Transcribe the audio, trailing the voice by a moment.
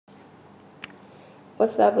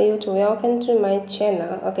What's up, YouTube? Welcome to my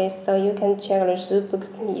channel. Okay, so you can check the shoe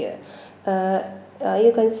books here.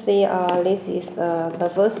 You can see this is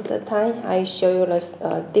the first time I show you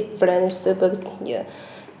the different shoe books here.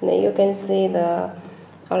 And then you can see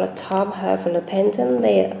on the top have the pattern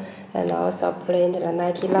there, and also print the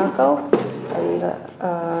Nike logo. And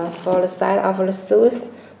for the side of the shoes,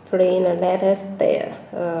 print the letters there.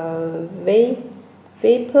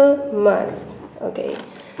 VaporMax. Okay,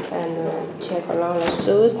 and check along the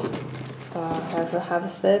shoes. Have a half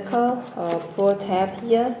circle, pull tab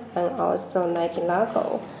here, and also Nike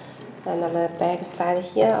logo. And on the back side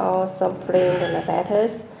here also print the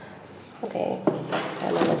letters. Okay,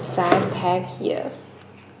 and on the side tag here.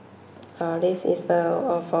 This is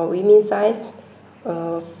the for women's size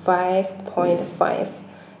 5.5,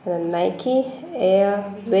 and the Nike Air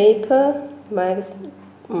VaporMax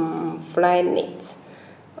Flyknit.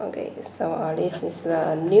 Okay, so this is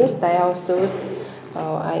the new style shoes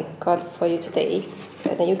I got for you today.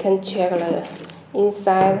 And you can check the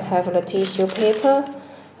inside have the tissue paper,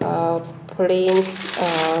 print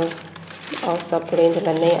also print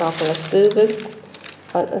the name of the shoe books.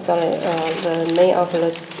 The name of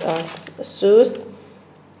the shoes.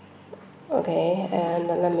 Okay, and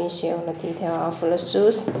let me show the detail of the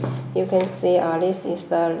shoes. You can see this is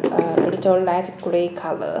the little light gray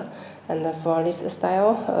color, and for this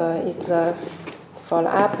style for the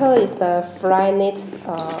upper is the Flyknit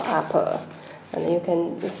upper, and you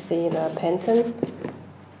can see the pattern,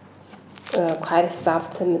 quite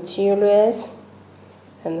soft materials.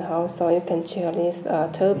 And also you can check these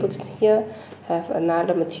toe books here have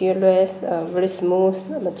another materials, very smooth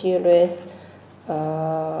materials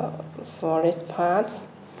for this part.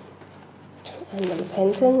 And the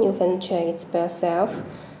pattern you can check it by yourself,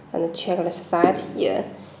 and check the side here.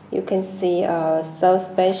 You can see so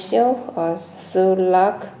special shoe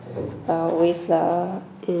lock with the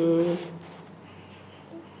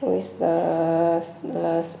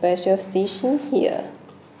special stitching here.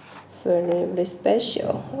 Very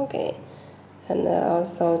special. Okay, and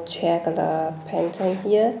also check the pattern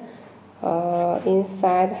here.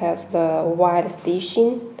 Inside have the white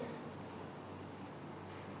stitching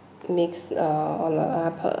mixed on the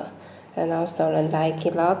upper, and also the Nike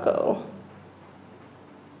logo.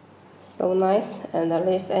 So nice, and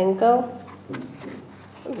this angle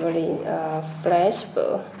very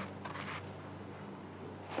flashable.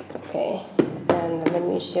 Okay, and let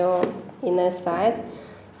me show inner side.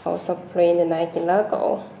 Also print the Nike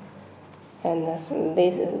logo, and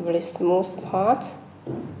this is very smooth part.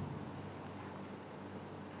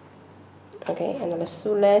 Okay, and the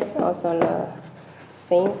shoelace also the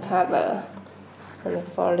same color, and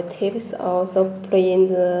for the tips also print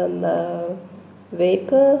the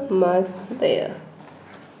VaporMax there.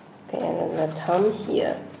 Okay, and the thumb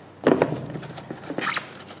here.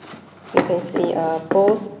 You can see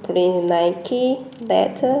both print Nike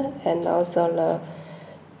letter and also the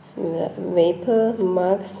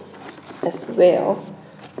VaporMax as well.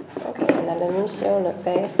 Okay, and let me show the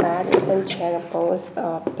back side. You can check both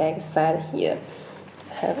back side here.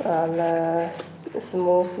 Have the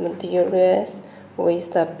smooth materials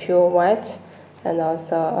with the pure white, and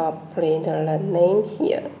also print the name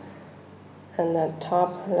here. And the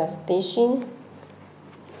top the stitching.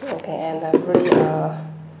 Okay, and the very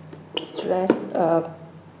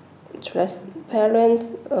transparent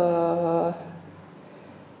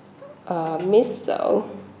midsole.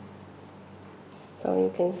 So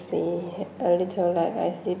you can see a little like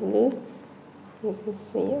icy blue. You can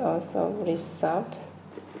see also very soft.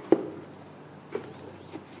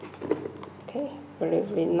 Okay,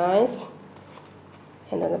 very nice.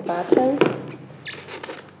 And the button.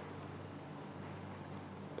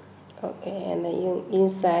 Okay, and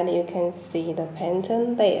inside you can see the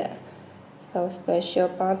pattern there. So special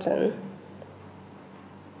button.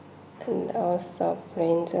 And also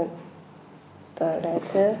print the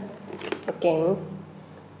letter again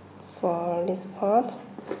for this part.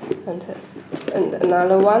 And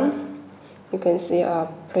another one, you can see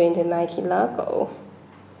print the Nike logo.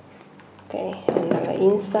 Okay, and on the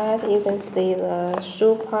inside you can see the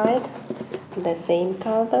shoe part, the same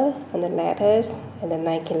color, and the letters, and the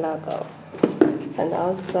Nike logo. And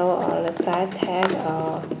also on the side tag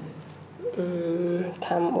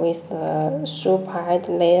come with the shoe part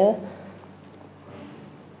layer,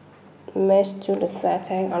 match to the side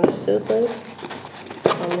tag on the shoes,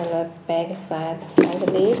 and the back side like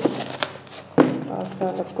this.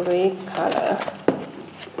 Also the gray color.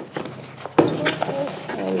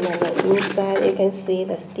 And on the inside you can see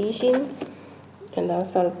the stitching, and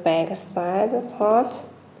also the back side part.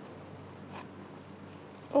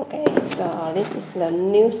 Okay, so this is the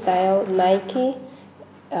new style Nike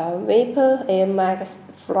VaporMax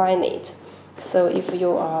Flyknit. So if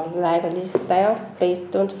you like this style, please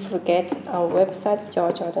don't forget our website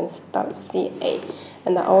yourjordans.ca.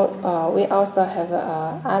 And we also have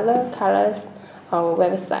other colors on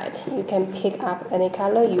website. You can pick up any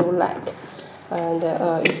color you like. And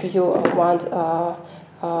if you want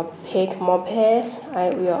pick more pairs, I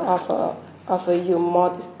will offer you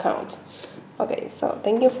more discount. Okay, so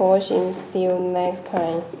thank you for watching. See you next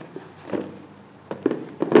time.